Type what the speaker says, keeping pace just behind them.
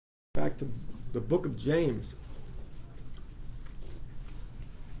Back to the book of James.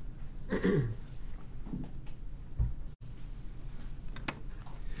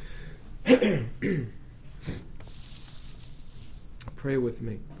 Pray with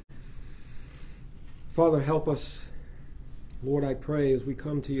me. Father, help us. Lord, I pray as we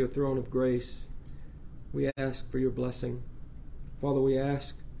come to your throne of grace, we ask for your blessing. Father, we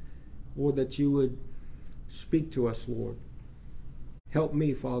ask, Lord, that you would speak to us, Lord. Help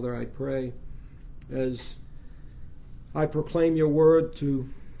me, Father, I pray, as I proclaim your word to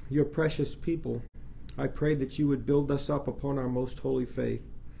your precious people. I pray that you would build us up upon our most holy faith.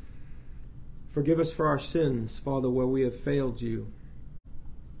 Forgive us for our sins, Father, where we have failed you.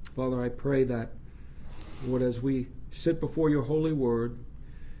 Father, I pray that, Lord, as we sit before your holy word,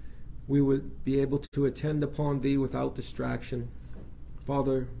 we would be able to attend upon thee without distraction.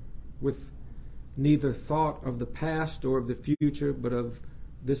 Father, with neither thought of the past or of the future, but of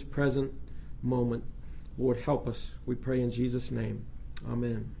this present moment. Lord, help us, we pray in Jesus' name.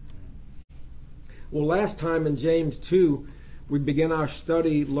 Amen. Well, last time in James 2, we began our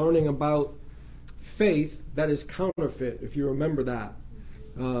study learning about faith that is counterfeit, if you remember that.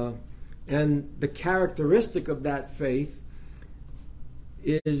 And the characteristic of that faith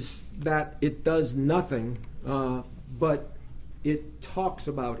is that it does nothing, but it talks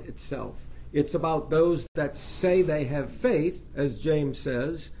about itself. It's about those that say they have faith, as James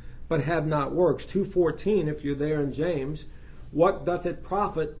says, but have not works. 2:14, if you're there in James, what doth it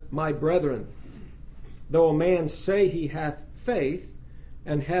profit, my brethren, though a man say he hath faith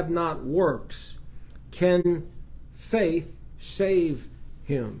and have not works? Can faith save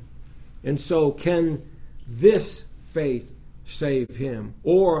him? And so can this faith save him?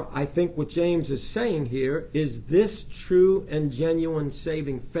 Or I think what James is saying here, is this true and genuine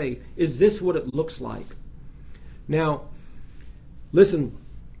saving faith? Is this what it looks like? Now, listen,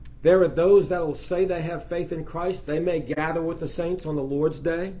 there are those that will say they have faith in Christ. They may gather with the saints on the Lord's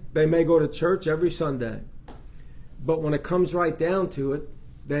Day. They may go to church every Sunday. But when it comes right down to it,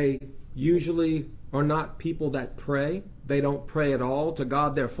 they usually are not people that pray. They don't pray at all to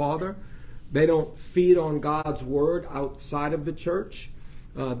God their Father. They don't feed on God's word outside of the church.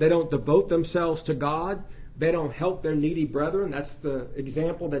 They don't devote themselves to God. They don't help their needy brethren. That's the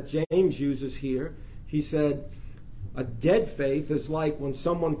example that James uses here. He said, a dead faith is like when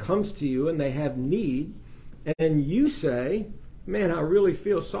someone comes to you and they have need, and you say, man, I really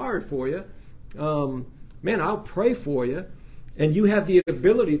feel sorry for you. Man, I'll pray for you. And you have the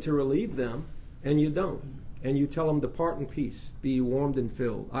ability to relieve them, and you don't. And you tell them, depart in peace, be warmed and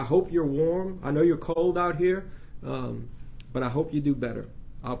filled. I hope you're warm. I know you're cold out here, but I hope you do better.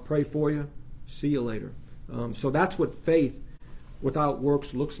 I'll pray for you. See you later. So that's what faith without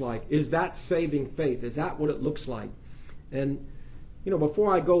works looks like. Is that saving faith? Is that what it looks like? And,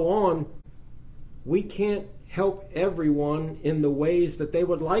 before I go on, we can't help everyone in the ways that they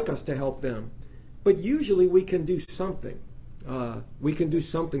would like us to help them. But usually we can do something. We can do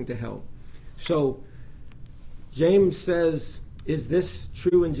something to help. So James says, is this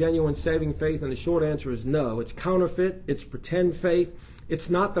true and genuine saving faith? And the short answer is no. It's counterfeit. It's pretend faith. It's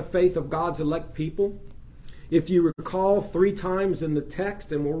not the faith of God's elect people. If you recall 3 times in the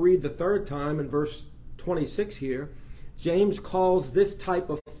text, and we'll read the 3rd time in verse 26 here, James calls this type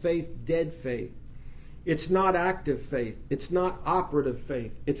of faith dead faith. It's not active faith. It's not operative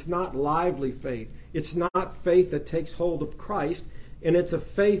faith. It's not lively faith. It's not faith that takes hold of Christ, and it's a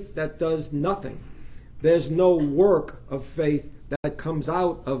faith that does nothing. There's no work of faith that comes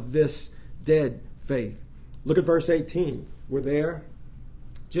out of this dead faith. Look at verse 18. We're there.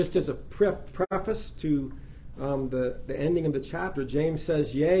 Just as a preface to the ending of the chapter, James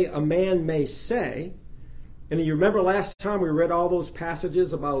says, yea, a man may say, and you remember last time we read all those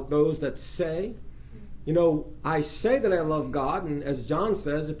passages about those that say, I say that I love God, and as John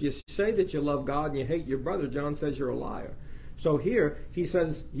says, if you say that you love God and you hate your brother, John says you're a liar. So here he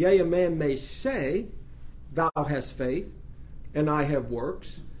says, yea, a man may say, thou hast faith, and I have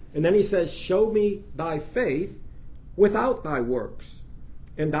works. And then he says, show me thy faith without thy works,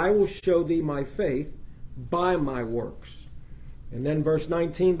 and I will show thee my faith by my works. And then verse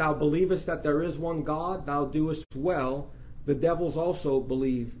 19, thou believest that there is one God, thou doest well. The devils also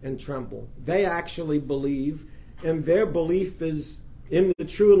believe and tremble. They actually believe, and their belief is in the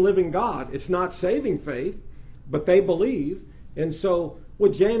true and living God. It's not saving faith, but they believe. And so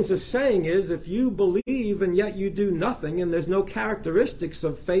what James is saying is, if you believe and yet you do nothing, and there's no characteristics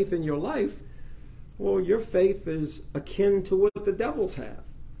of faith in your life, well, your faith is akin to what the devils have.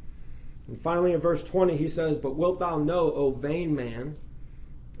 And finally in verse 20 he says, but wilt thou know, O vain man,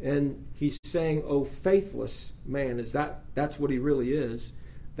 And he's saying, "Oh, faithless man," that's what he really is.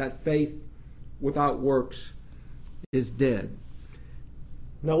 that faith without works is dead.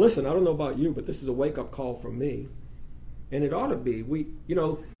 Now listen, I don't know about you, but this is a wake-up call from me. And it ought to be.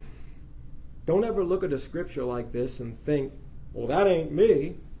 Don't ever look at a scripture like this and think, well, that ain't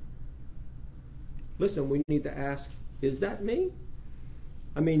me. Listen, we need to ask, is that me?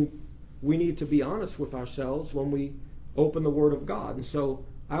 I mean, we need to be honest with ourselves when we open the Word of God. And so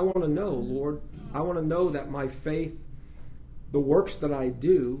I want to know, Lord, I want to know that my faith, the works that I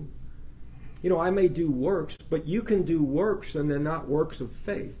do, I may do works, but you can do works and they're not works of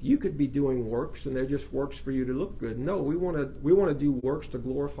faith. You could be doing works and they're just works for you to look good. No, we want to do works to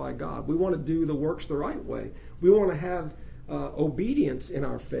glorify God. We want to do the works the right way. We want to have obedience in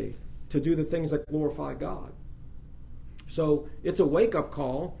our faith to do the things that glorify God. So it's a wake-up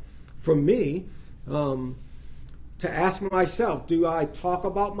call for me to ask myself, do I talk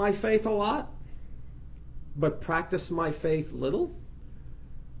about my faith a lot, but practice my faith little?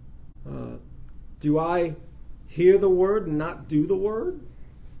 Do I hear the word and not do the word?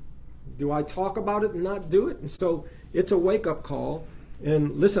 Do I talk about it and not do it? And so it's a wake-up call.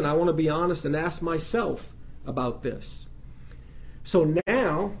 And listen, I want to be honest and ask myself about this. So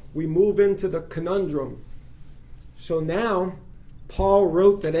now we move into the conundrum. So now Paul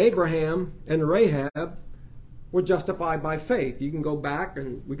wrote that Abraham and Rahab were justified by faith. You can go back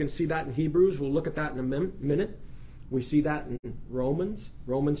and we can see that in Hebrews. We'll look at that in a minute. We see that in Romans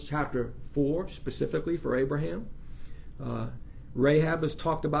chapter 4, specifically for Abraham. Rahab is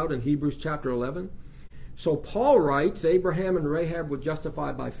talked about in Hebrews chapter 11. So Paul writes, Abraham and Rahab were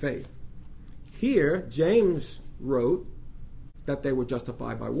justified by faith. Here, James wrote that they were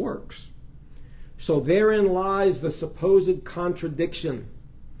justified by works. So therein lies the supposed contradiction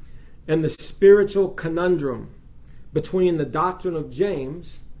and the spiritual conundrum between the doctrine of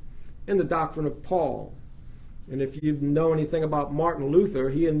James and the doctrine of Paul. And if you know anything about Martin Luther,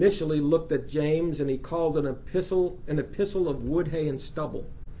 he initially looked at James and he called it an epistle of wood, hay, and stubble.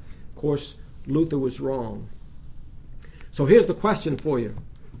 Of course, Luther was wrong. So here's the question for you.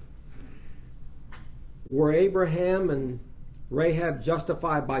 Were Abraham and Rahab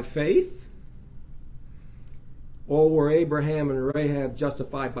justified by faith? Or were Abraham and Rahab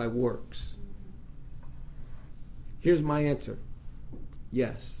justified by works? Here's my answer.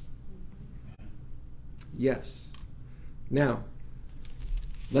 Yes. Yes. Now,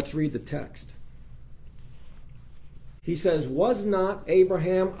 let's read the text. He says, was not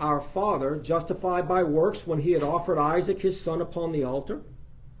Abraham our father justified by works when he had offered Isaac his son upon the altar?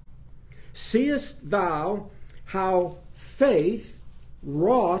 Seest thou how faith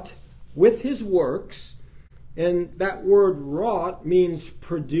wrought with his works? And that word wrought means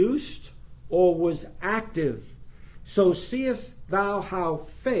produced or was active. So seest thou how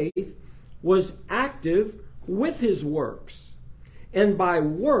faith was active with his works, and by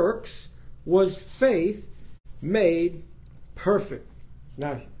works was faith made perfect.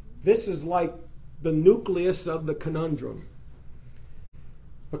 Now, this is like the nucleus of the conundrum,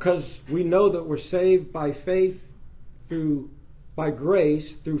 because we know that we're saved by faith by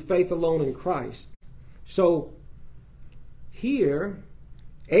grace through faith alone in Christ. So here,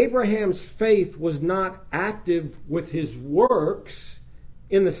 Abraham's faith was not active with his works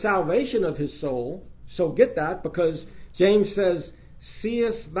in the salvation of his soul. So get that, because James says,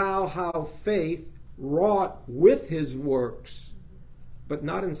 seest thou how faith wrought with his works, but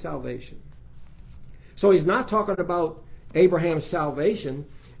not in salvation. So he's not talking about Abraham's salvation,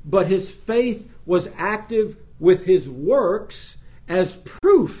 but his faith was active with his works as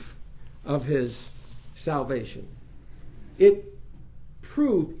proof of his salvation. It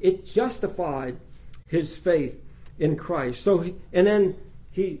proved, it justified his faith in Christ. So, and then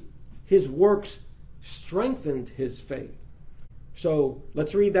his works strengthened his faith. So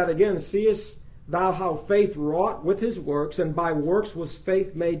let's read that again. Seest thou how faith wrought with his works, and by works was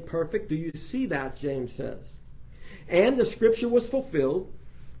faith made perfect? Do you see that, James says? And the scripture was fulfilled.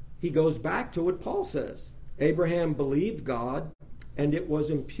 He goes back to what Paul says. Abraham believed God, and it was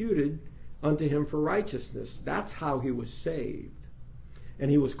imputed unto him for righteousness. That's how he was saved.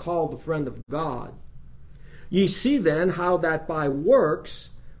 And he was called the friend of God. Ye see then how that by works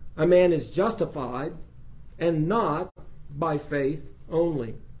a man is justified, and not by faith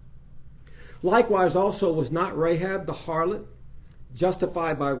only. Likewise also was not Rahab the harlot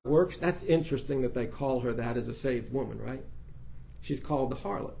justified by works? That's interesting that they call her that as a saved woman, right? She's called the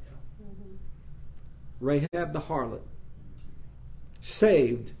harlot. Rahab the harlot.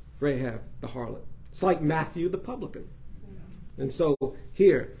 Saved Rahab the harlot. It's like Matthew the publican. And so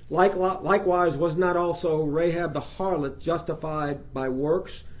here, likewise was not also Rahab the harlot justified by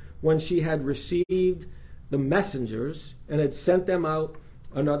works when she had received the messengers and had sent them out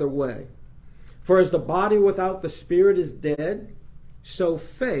another way. For as the body without the spirit is dead, so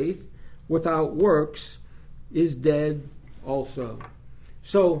faith without works is dead also.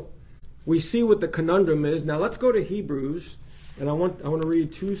 So we see what the conundrum is. Now let's go to Hebrews, and I want to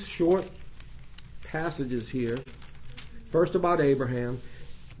read two short passages here. First about Abraham.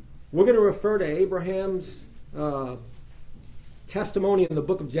 We're going to refer to Abraham's testimony in the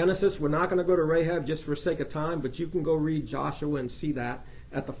book of Genesis. We're not going to go to Rahab just for sake of time, but you can go read Joshua and see that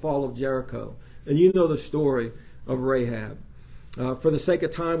at the fall of Jericho. And you know the story of Rahab. For the sake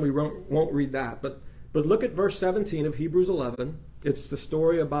of time, we won't read that. But look at verse 17 of Hebrews 11. It's the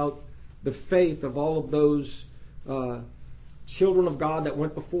story about the faith of all of those children of God that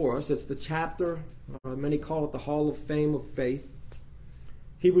went before us. It's the chapter, many call it the Hall of Fame of Faith.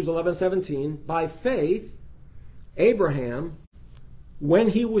 Hebrews 11:17. By faith, Abraham, when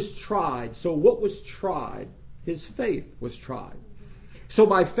he was tried. So what was tried? His faith was tried. So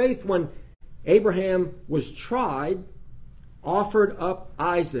by faith, when Abraham was tried, offered up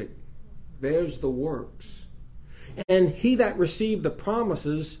Isaac. There's the works. And he that received the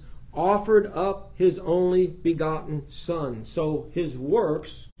promises offered up his only begotten son. So his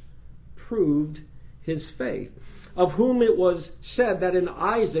works proved his faith, of whom it was said that in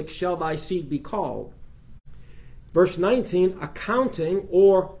Isaac shall thy seed be called. Verse 19, accounting,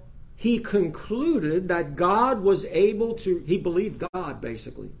 or he concluded that God was able to, he believed God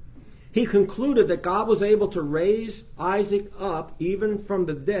basically. He concluded that God was able to raise Isaac up even from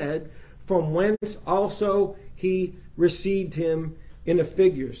the dead, from whence also he received him in a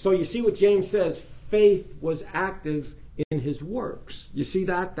figure. So you see what James says, faith was active in his works. You see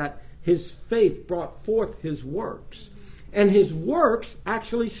that his faith brought forth his works. And his works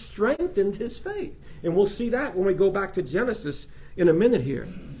actually strengthened his faith. And we'll see that when we go back to Genesis in a minute here.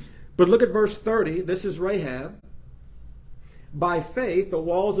 But look at verse 30. This is Rahab. By faith, the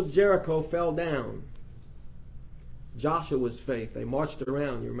walls of Jericho fell down. Joshua's faith. They marched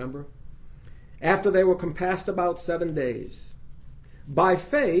around, you remember? After they were compassed about 7 days. By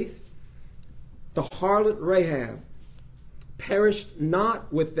faith, the harlot Rahab perished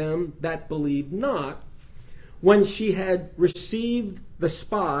not with them that believed not, when she had received the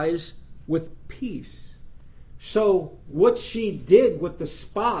spies with peace. So what she did with the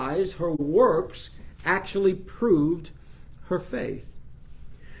spies, her works, actually proved her faith.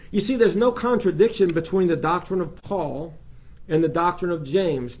 You see, there's no contradiction between the doctrine of Paul and the doctrine of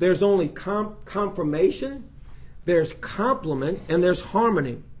James. There's only confirmation, there's complement, and there's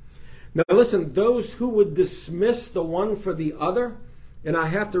harmony. Now listen, those who would dismiss the one for the other, and I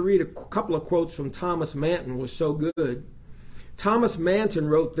have to read a couple of quotes from Thomas Manton, was so good. Thomas Manton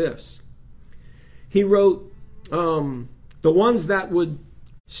wrote this. He wrote, the ones that would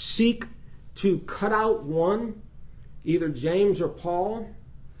seek to cut out one, either James or Paul,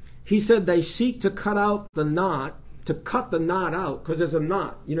 he said they seek to cut out the knot, to cut the knot out, because there's a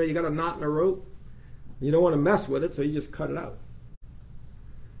knot. You know, you got a knot in a rope. You don't want to mess with it, so you just cut it out.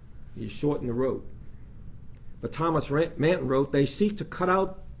 You shorten the rope. But Thomas Manton wrote, they seek to cut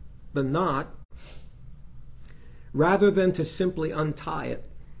out the knot rather than to simply untie it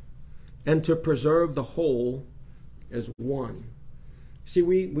and to preserve the whole as one. See,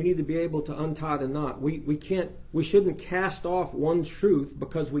 we need to be able to untie the knot. We shouldn't cast off one truth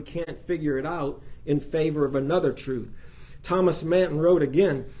because we can't figure it out in favor of another truth. Thomas Manton wrote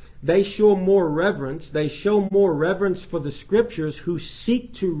again, they show more reverence for the scriptures who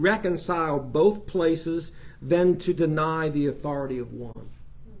seek to reconcile both places than to deny the authority of one.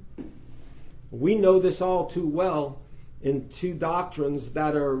 We know this all too well in two doctrines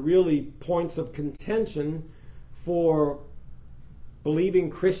that are really points of contention for believing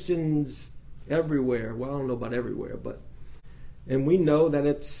Christians everywhere. Well, I don't know about everywhere, and we know that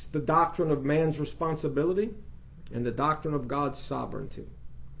it's the doctrine of man's responsibility and the doctrine of God's sovereignty.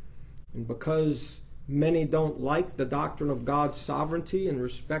 And because many don't like the doctrine of God's sovereignty in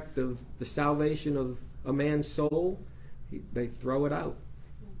respect of the salvation of a man's soul, they throw it out.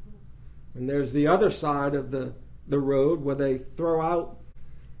 And there's the other side of the road where they throw out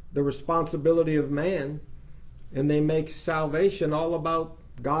the responsibility of man and they make salvation all about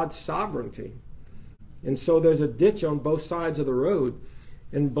God's sovereignty. And so there's a ditch on both sides of the road.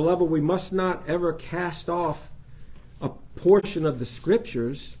 And beloved, we must not ever cast off a portion of the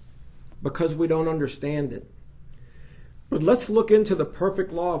scriptures because we don't understand it. But let's look into the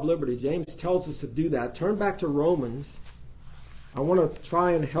perfect law of liberty. James tells us to do that. Turn back to Romans. I want to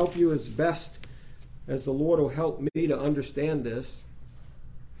try and help you as best as the Lord will help me to understand this.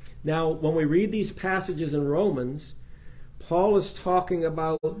 Now, when we read these passages in Romans, Paul is talking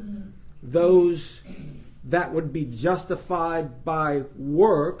about those that would be justified by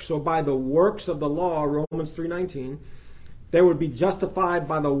works or by the works of the law, Romans 3:19, they would be justified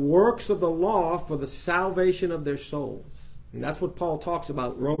by the works of the law for the salvation of their souls. And that's what Paul talks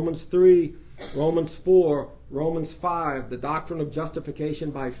about. Romans 3, Romans 4, Romans 5, the doctrine of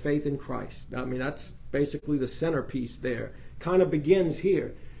justification by faith in Christ. I mean, that's basically the centerpiece there. Kind of begins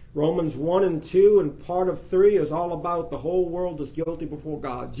here. Romans 1 and 2 and part of 3 is all about the whole world is guilty before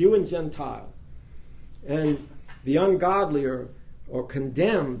God, Jew and Gentile. And the ungodly are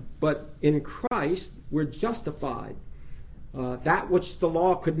condemned, but in Christ we're justified. That which the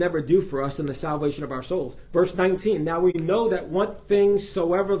law could never do for us in the salvation of our souls. Verse 19, now we know that what things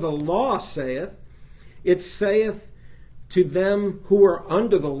soever the law saith, it saith to them who are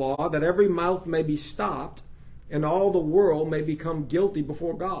under the law, that every mouth may be stopped, and all the world may become guilty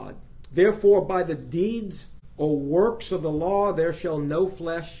before God. Therefore by the deeds or works of the law there shall no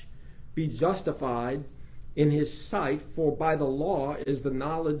flesh be justified in his sight, for by the law is the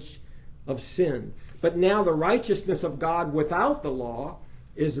knowledge of sin. But now the righteousness of God without the law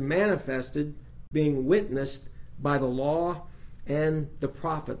is manifested, being witnessed by the law and the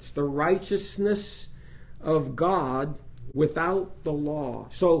prophets. The righteousness of God without the law.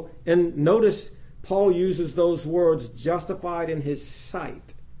 So, and notice Paul uses those words, justified in his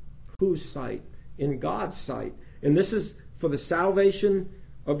sight. Whose sight? In God's sight. And this is for the salvation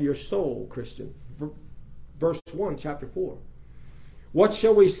of your soul, Christian. Verse 1, chapter 4. What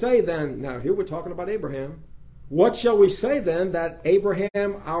shall we say then? Now here we're talking about Abraham. What shall we say then that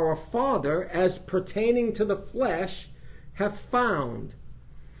Abraham our father, as pertaining to the flesh, hath found?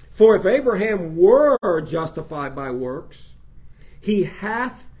 For if Abraham were justified by works, he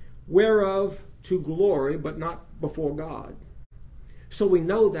hath whereof to glory, but not before God. So we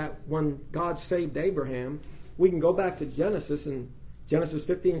know that when God saved Abraham, we can go back to Genesis, and Genesis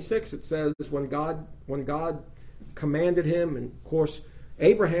 15:6, it says when God commanded him, and of course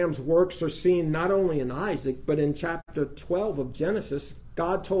Abraham's works are seen not only in Isaac, but in chapter 12 of Genesis,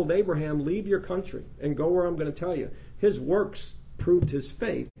 God told Abraham, leave your country and go where I'm going to tell you. His works proved his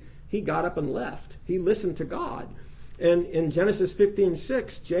faith. He got up and left. He listened to God. And in Genesis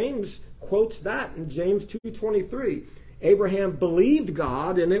 15:6, James quotes that in James 2:23. Abraham believed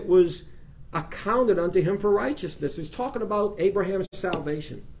God, and it was accounted unto him for righteousness. He's talking about Abraham's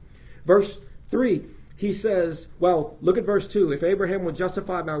salvation. Verse 3, he says, well, look at verse 2. If Abraham were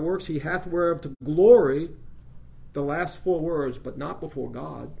justified by works, he hath whereof to glory, the last four words, but not before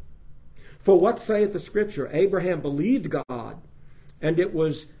God. For what saith the Scripture? Abraham believed God, and it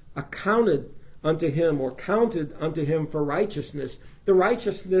was accounted unto him, or counted unto him for righteousness. The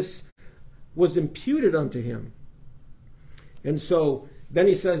righteousness was imputed unto him. And so then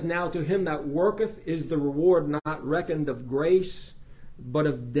he says, now to him that worketh is the reward not reckoned of grace, but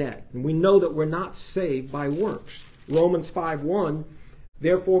of debt. And we know that we're not saved by works. Romans 5:1,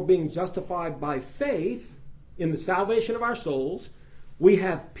 therefore being justified by faith in the salvation of our souls, we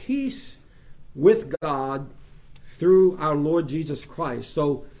have peace with God through our Lord Jesus Christ.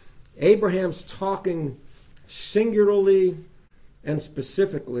 So Abraham's talking singularly and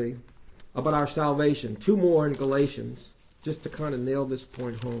specifically about our salvation. Two more in Galatians, just to kind of nail this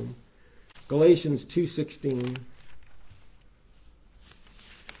point home. Galatians 2:16.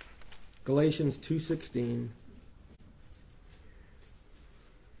 Galatians 2:16.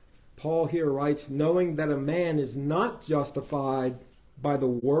 Paul here writes, knowing that a man is not justified by the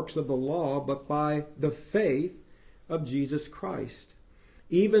works of the law, but by the faith of Jesus Christ.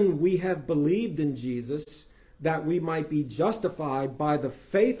 Even we have believed in Jesus, that we might be justified by the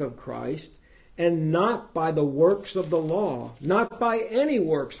faith of Christ, and not by the works of the law, not by any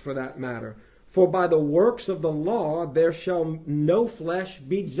works for that matter. For by the works of the law there shall no flesh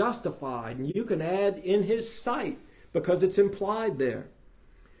be justified. And you can add in his sight, because it's implied there.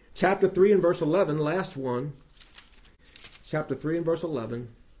 Chapter 3 and verse 11, last one. Chapter 3 and verse 11.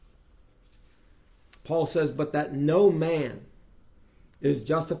 Paul says, but that no man is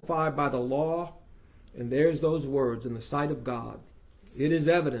justified by the law, and there's those words, in the sight of God. It is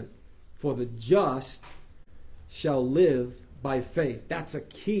evident, for the just shall live by faith. That's a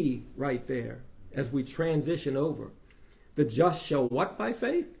key right there as we transition over. The just shall what by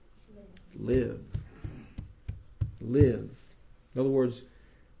faith? Live. Live. In other words,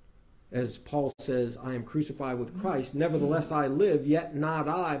 as Paul says, I am crucified with Christ. Nevertheless I live, yet not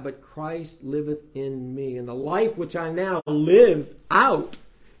I, but Christ liveth in me. And the life which I now live out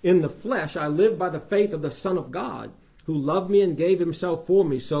in the flesh, I live by the faith of the Son of God, who loved me and gave himself for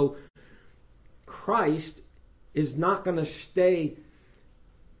me. So Christ is not going to stay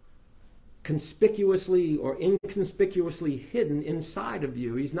conspicuously or inconspicuously hidden inside of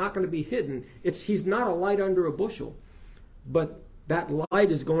you. He's not going to be hidden. He's not a light under a bushel. But that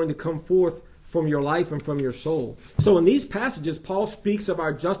light is going to come forth from your life and from your soul. So in these passages, Paul speaks of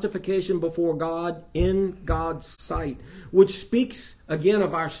our justification before God in God's sight, which speaks again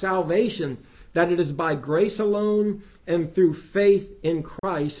of our salvation, that it is by grace alone and through faith in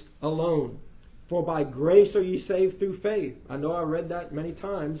Christ alone. For by grace are ye saved through faith. I know I read that many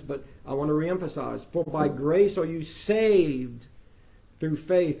times, but I want to reemphasize. For by grace are you saved through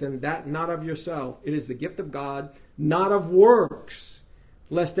faith, and that not of yourself. It is the gift of God, not of works,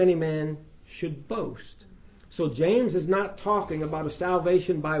 lest any man should boast. So James is not talking about a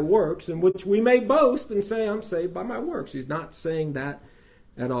salvation by works in which we may boast and say, I'm saved by my works. He's not saying that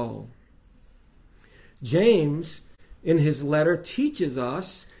at all. James, in his letter, teaches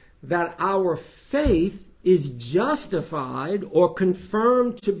us that our faith is justified or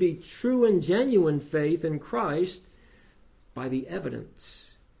confirmed to be true and genuine faith in Christ by the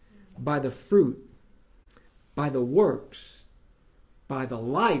evidence, by the fruit, by the works, by the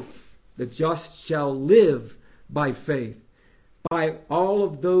life. The just shall live by faith. By all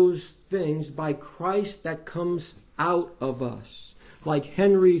of those things, by Christ that comes out of us. Like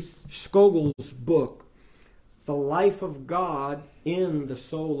Henry Scougal's book, The Life of God in the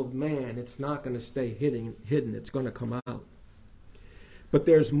Soul of Man. It's not going to stay hidden. It's going to come out. But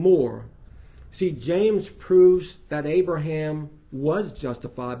there's more. See, James proves that Abraham was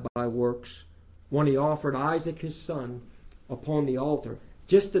justified by works when he offered Isaac his son upon the altar.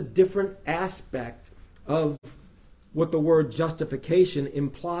 Just a different aspect of what the word justification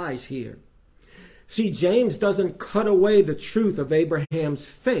implies here. See, James doesn't cut away the truth of Abraham's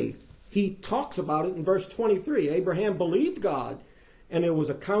faith. He talks about it in verse 23. Abraham believed God, and it was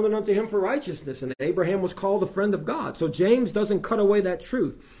accounted unto him for righteousness, and Abraham was called a friend of God. So James doesn't cut away that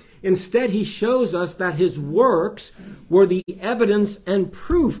truth. Instead, he shows us that his works were the evidence and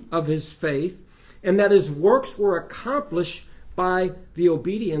proof of his faith, and that his works were accomplished by the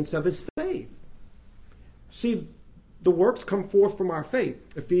obedience of his faith. See, the works come forth from our faith.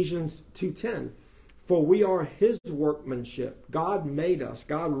 Ephesians 2:10. For we are his workmanship. God made us.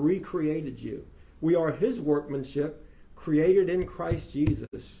 God recreated you. We are his workmanship, created in Christ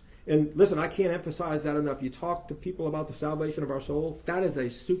Jesus. And listen, I can't emphasize that enough. You talk to people about the salvation of our soul, that is a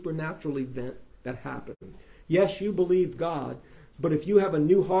supernatural event that happened. Yes, you believe God, but if you have a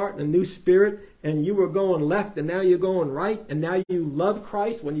new heart and a new spirit, and you were going left and now you're going right, and now you love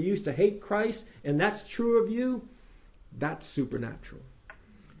Christ when you used to hate Christ, and that's true of you, that's supernatural.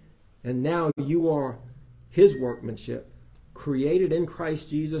 And now you are his workmanship, created in Christ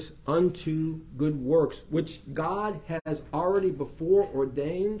Jesus unto good works, which God has already before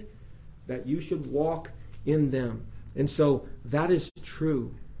ordained that you should walk in them. And so that is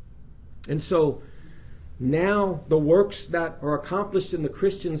true. And so now the works that are accomplished in the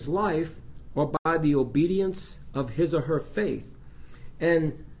Christian's life are by the obedience of his or her faith.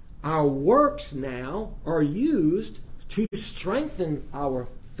 And our works now are used to strengthen our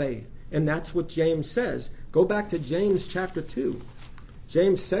faith. And that's what James says. Go back to James chapter 2.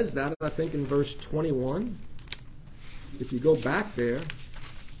 James says that, I think, in verse 21. If you go back there,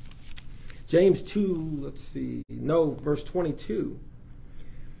 James 2, verse 22.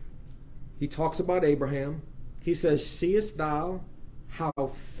 He talks about Abraham. He says, seest thou how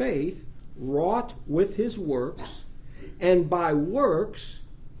faith wrought with his works, and by works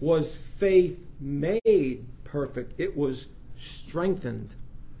was faith made perfect. It was strengthened.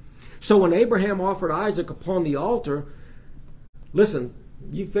 So when Abraham offered Isaac upon the altar, listen,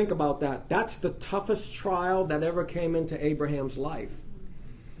 you think about that. That's the toughest trial that ever came into Abraham's life.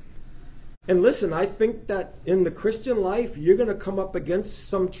 And listen, I think that in the Christian life, you're going to come up against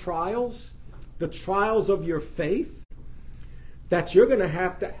some trials, the trials of your faith, that you're going to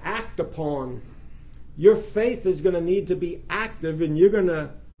have to act upon. Your faith is going to need to be active, and you're going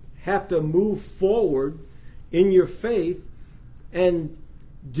to have to move forward in your faith and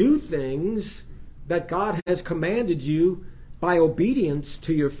do things that God has commanded you by obedience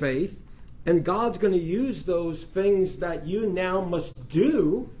to your faith. And God's going to use those things that you now must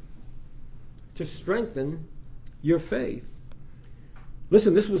do to strengthen your faith.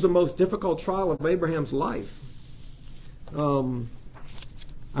 Listen, this was the most difficult trial of Abraham's life. I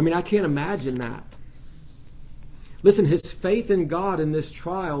can't imagine that. Listen, his faith in God in this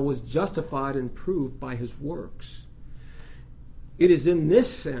trial was justified and proved by his works. It is in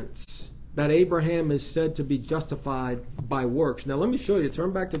this sense that Abraham is said to be justified by works. Now let me show you.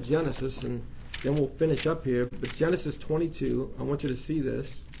 Turn back to Genesis, and then we'll finish up here. But Genesis 22, I want you to see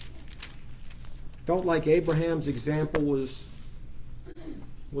this. Felt like Abraham's example was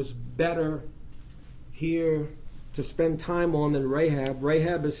was better here to spend time on than Rahab.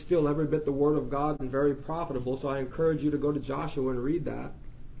 Rahab is still every bit the Word of God and very profitable, so I encourage you to go to Joshua and read that.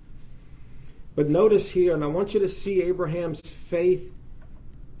 But notice here, and I want you to see Abraham's faith.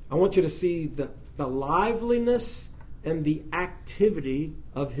 I want you to see the liveliness and the activity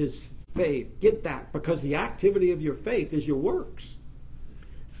of his faith. Get that, because the activity of your faith is your works.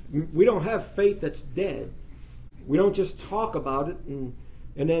 We don't have faith that's dead. We don't just talk about it and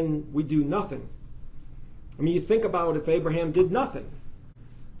then we do nothing. I mean, you think about if Abraham did nothing.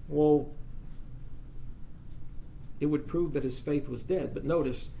 Well, it would prove that his faith was dead. But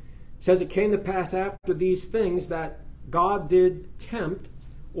notice, it says it came to pass after these things that God did tempt,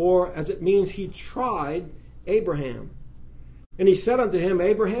 or as it means he tried, Abraham. And he said unto him,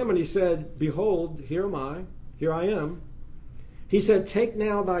 Abraham, and he said, Behold, here I am. He said, Take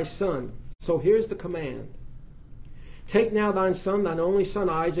now thy son. So here's the command. Take now thine son, thine only son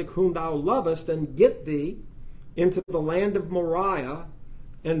Isaac, whom thou lovest, and get thee into the land of Moriah,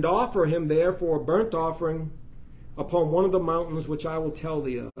 and offer him there for a burnt offering upon one of the mountains which I will tell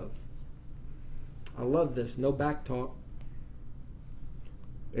thee of. I love this. No back talk.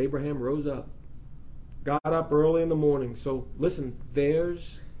 Abraham rose up, got up early in the morning. So listen,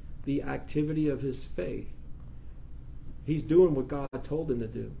 there's the activity of his faith. He's doing what God told him to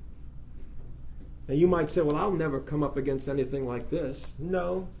do. And you might say, well, I'll never come up against anything like this.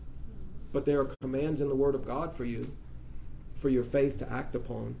 No, but there are commands in the Word of God for you, for your faith to act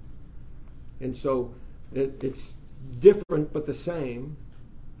upon. And so it's different but the same.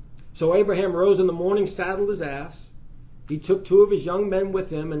 So Abraham rose in the morning, saddled his ass. He took 2 of his young men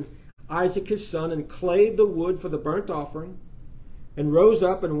with him, and Isaac his son, and clave the wood for the burnt offering, and rose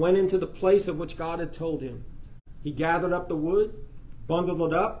up and went into the place of which God had told him. He gathered up the wood,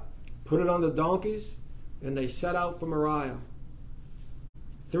 bundled it up, put it on the donkeys, and they set out for Moriah.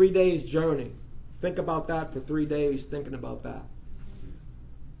 3 days' journey. Think about that for 3 days, thinking about that.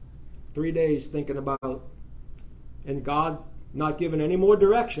 3 days thinking about, and God not giving any more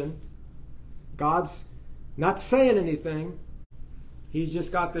direction. God's not saying anything. He's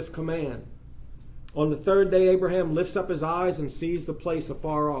just got this command. On the 3rd day, Abraham lifts up his eyes and sees the place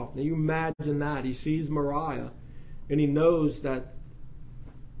afar off. Now you imagine that. He sees Moriah, and he knows that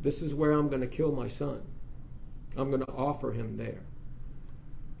this is where I'm going to kill my son. I'm going to offer him there.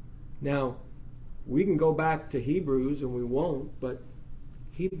 Now, we can go back to Hebrews, and we won't, but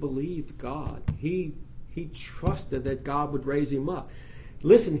he believed God. He trusted that God would raise him up.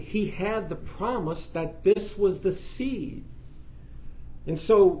 Listen, he had the promise that this was the seed. And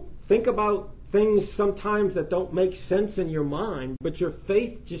so think about things sometimes that don't make sense in your mind, but your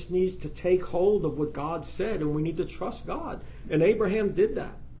faith just needs to take hold of what God said, and we need to trust God. And Abraham did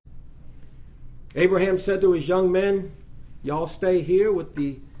that. Abraham said to his young men, y'all stay here with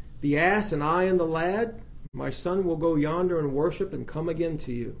the ass and I and the lad. My son will go yonder and worship and come again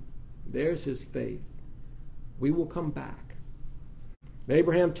to you. There's his faith. We will come back.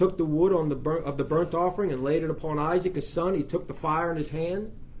 Abraham took the wood of the burnt offering and laid it upon Isaac his son. He took the fire in his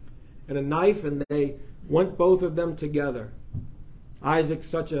hand and a knife, and they went both of them together. Isaac,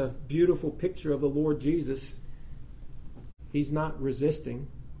 such a beautiful picture of the Lord Jesus. He's not resisting.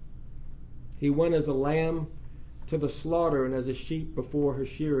 He went as a lamb to the slaughter, and as a sheep before her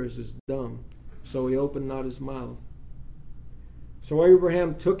shearers is dumb. So he opened not his mouth. So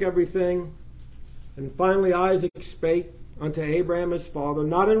Abraham took everything, and finally Isaac spake unto Abraham his father,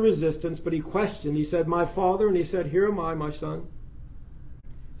 not in resistance, but he questioned. He said, My father? And he said, Here am I, my son.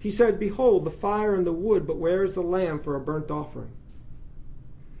 He said, Behold, the fire and the wood, but where is the lamb for a burnt offering?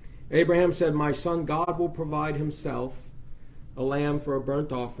 Abraham said, My son, God will provide himself a lamb for a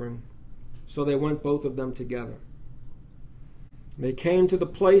burnt offering. So they went both of them together. They came to the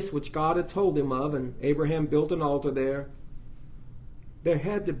place which God had told him of, and Abraham built an altar there. There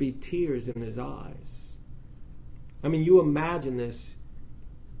had to be tears in his eyes. I mean, you imagine this.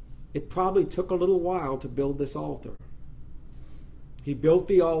 It probably took a little while to build this altar. He built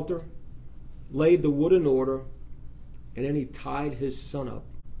the altar, laid the wood in order, and then he tied his son up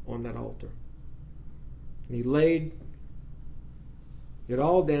on that altar. And he laid it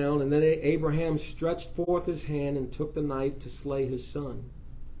all down, and then Abraham stretched forth his hand and took the knife to slay his son.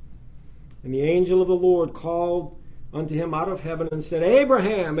 And the angel of the Lord called unto him out of heaven and said,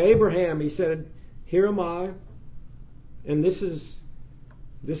 Abraham, Abraham. He said, Here am I. And this is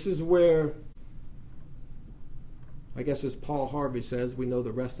where, I guess as Paul Harvey says, we know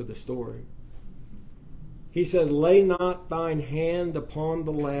the rest of the story. He said, Lay not thine hand upon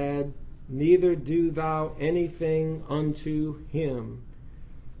the lad, neither do thou anything unto him.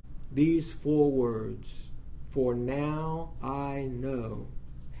 These 4 words, for now I know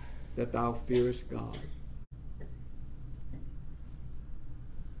that thou fearest God,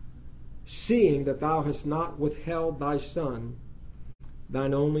 seeing that thou hast not withheld thy Son,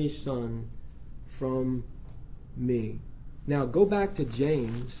 thine only Son, from me. Now go back to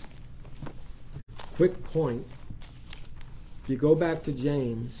James. Quick point. If you go back to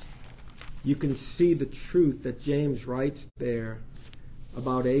James, you can see the truth that James writes there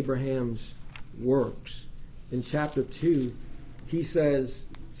about Abraham's works. In chapter 2, he says,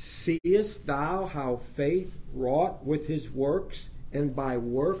 seest thou how faith wrought with his works, and by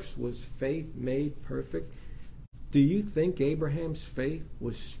works was faith made perfect? Do you think Abraham's faith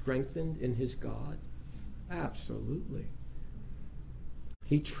was strengthened in his God? Absolutely.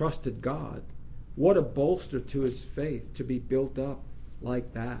 He trusted God. What a bolster to his faith to be built up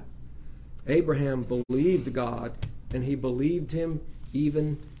like that. Abraham believed God, and he believed him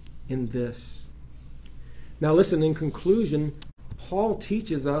even in this. Now listen, in conclusion, Paul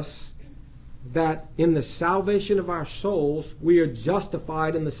teaches us that in the salvation of our souls, we are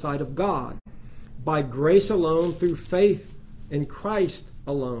justified in the sight of God by grace alone, through faith in Christ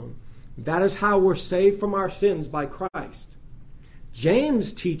alone. That is how we're saved from our sins, by Christ.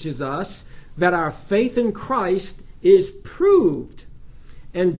 James teaches us that our faith in Christ is proved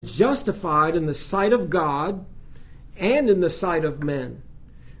and justified in the sight of God and in the sight of men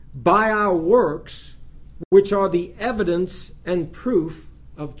by our works, which are the evidence and proof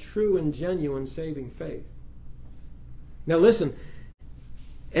of true and genuine saving faith. Now listen,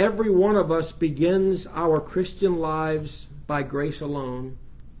 every one of us begins our Christian lives by grace alone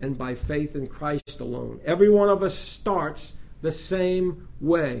and by faith in Christ alone. Every one of us starts the same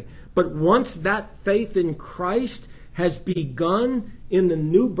way. But once that faith in Christ has begun in the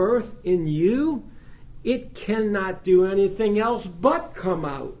new birth in you, it cannot do anything else but come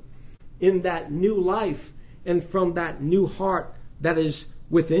out in that new life and from that new heart that is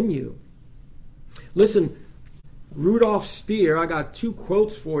within you. Listen, Rudolf Steer, I got two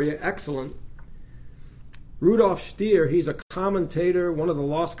quotes for you, excellent. Rudolf Steer, he's a commentator, one of the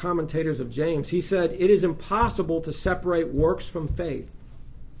lost commentators of James. He said, it is impossible to separate works from faith.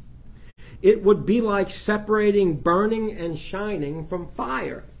 It would be like separating burning and shining from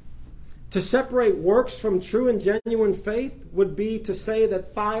fire. To separate works from true and genuine faith would be to say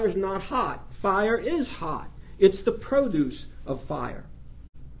that fire's not hot. Fire is hot. It's the produce of fire.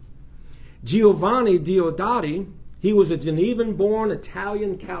 Giovanni Diodati, he was a Genevan-born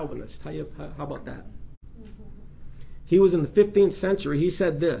Italian Calvinist. How about that? He was in the 15th century. He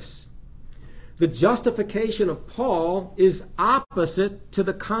said this: the justification of Paul is opposite to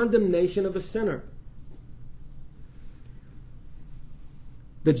the condemnation of a sinner.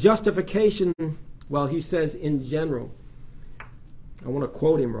 The justification, well, he says in general, I want to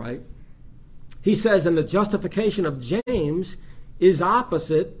quote him right. He says, and the justification of James is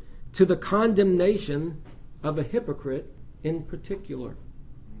opposite to the condemnation of a hypocrite in particular.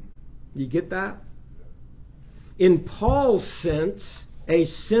 You get that? In Paul's sense, a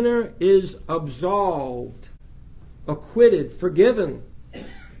sinner is absolved, acquitted, forgiven.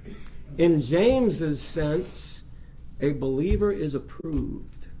 In James's sense, a believer is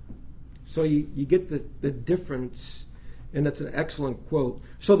approved. So you get the difference, and that's an excellent quote.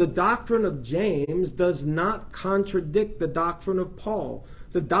 So the doctrine of James does not contradict the doctrine of Paul.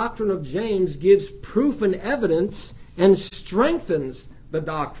 The doctrine of James gives proof and evidence and strengthens the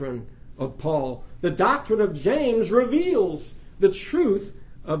doctrine of Paul. The doctrine of James reveals the truth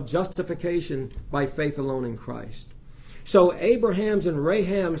of justification by faith alone in Christ. So Abraham's and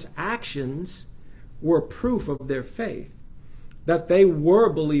Raham's actions were proof of their faith, that they were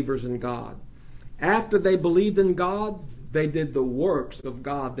believers in God. After they believed in God, they did the works of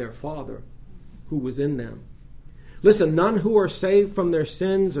God their Father, who was in them. Listen, none who are saved from their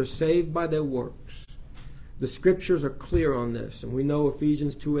sins are saved by their works. The scriptures are clear on this, and we know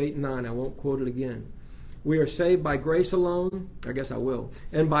Ephesians 2:8-9. I won't quote it again. We are saved by grace alone, I guess I will,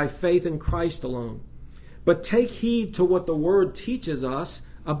 and by faith in Christ alone. But take heed to what the Word teaches us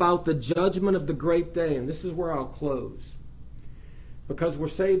about the judgment of the great day, and this is where I'll close. Because we're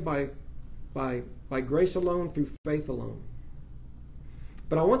saved by grace alone, through faith alone.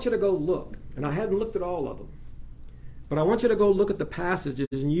 But I want you to go look, and I hadn't looked at all of them, but I want you to go look at the passages,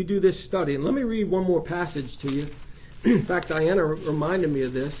 and you do this study. And let me read one more passage to you. In fact, Diana reminded me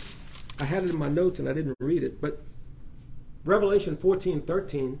of this. I had it in my notes and I didn't read it. But Revelation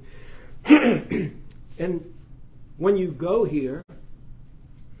 14:13, and when you go here,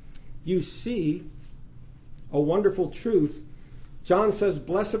 you see a wonderful truth. John says,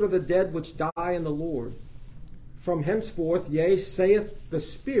 blessed are the dead which die in the Lord. From henceforth, yea, saith the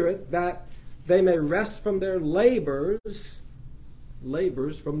Spirit, that they may rest from their labors,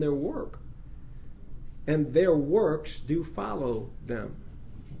 labors from their work, and their works do follow them.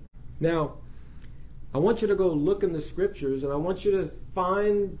 Now, I want you to go look in the scriptures, and I want you to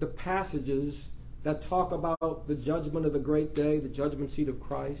find the passages that talk about the judgment of the great day, the judgment seat of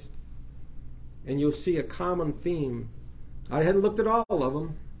Christ, and you'll see a common theme. I hadn't looked at all of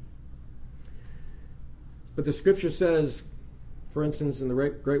them, but the scripture says, for instance, in the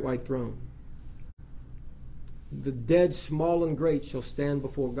great white throne, the dead, small and great, shall stand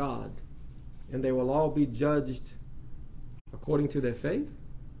before God, and they will all be judged according to their faith,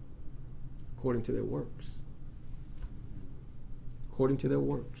 according to their works. According to their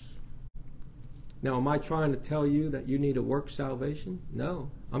works. Now, am I trying to tell you that you need a work salvation? No.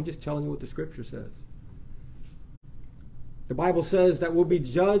 I'm just telling you what the scripture says. The Bible says that we'll be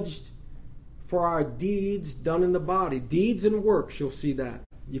judged for our deeds done in the body. Deeds and works, you'll see that.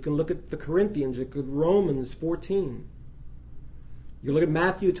 You can look at the Corinthians, you could Romans 14. You look at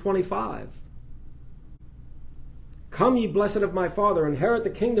Matthew 25. Come, ye blessed of my Father, inherit the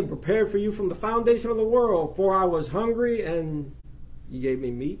kingdom prepared for you from the foundation of the world. For I was hungry, and you gave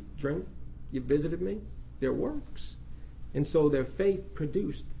me meat, drink. You visited me. Their works. And so their faith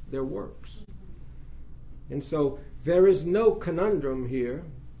produced their works. And so there is no conundrum here.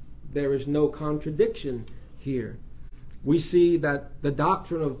 There is no contradiction here. We see that the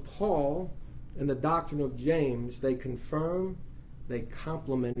doctrine of Paul and the doctrine of James, they confirm, they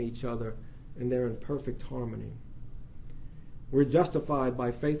complement each other, and they're in perfect harmony. We're justified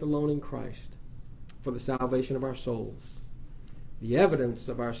by faith alone in Christ for the salvation of our souls. The evidence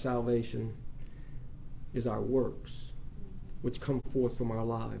of our salvation is our works, which come forth from our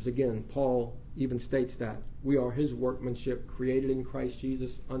lives. Again, Paul even states that we are his workmanship, created in Christ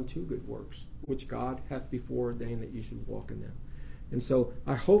Jesus unto good works, which God hath before ordained that you should walk in them. And so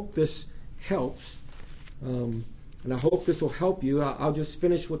I hope this helps, and I hope this will help you. I'll just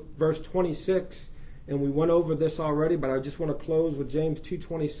finish with verse 26. And we went over this already, but I just want to close with James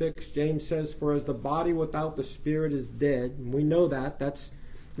 2:26. James says, for as the body without the spirit is dead, and we know that. That's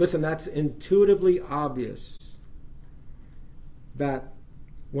intuitively obvious that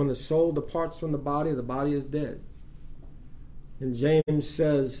when the soul departs from the body is dead. And James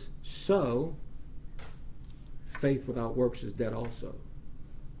says, so faith without works is dead also.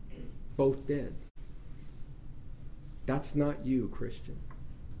 Both dead. That's not you, Christian.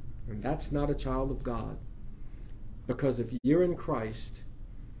 And that's not a child of God. Because if you're in Christ,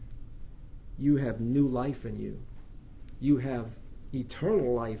 you have new life in you. You have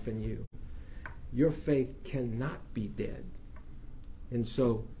eternal life in you. Your faith cannot be dead. And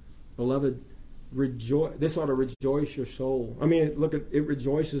so, beloved, this ought to rejoice your soul. I mean, look, it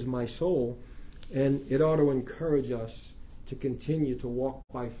rejoices my soul, and it ought to encourage us to continue to walk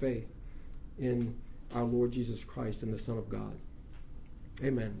by faith in our Lord Jesus Christ and the Son of God.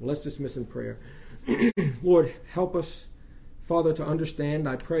 Amen. Well, let's dismiss in prayer. Lord, help us, Father, to understand.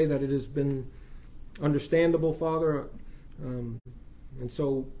 I pray that it has been understandable, Father. And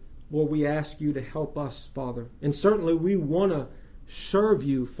so, Lord, we ask you to help us, Father. And certainly we want to serve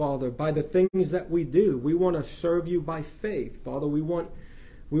you, Father, by the things that we do. We want to serve you by faith, Father. We want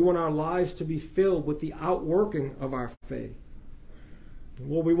our lives to be filled with the outworking of our faith.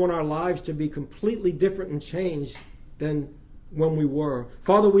 Lord, we want our lives to be completely different and changed than when we were.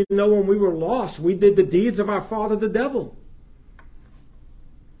 Father, we know when we were lost, we did the deeds of our father, the devil.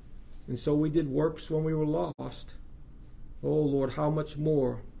 And so we did works when we were lost. Oh, Lord, how much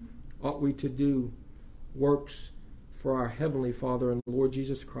more ought we to do works for our Heavenly Father and Lord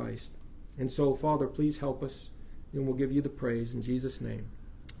Jesus Christ. And so, Father, please help us, and we'll give you the praise in Jesus' name.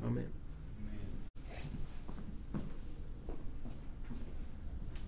 Amen.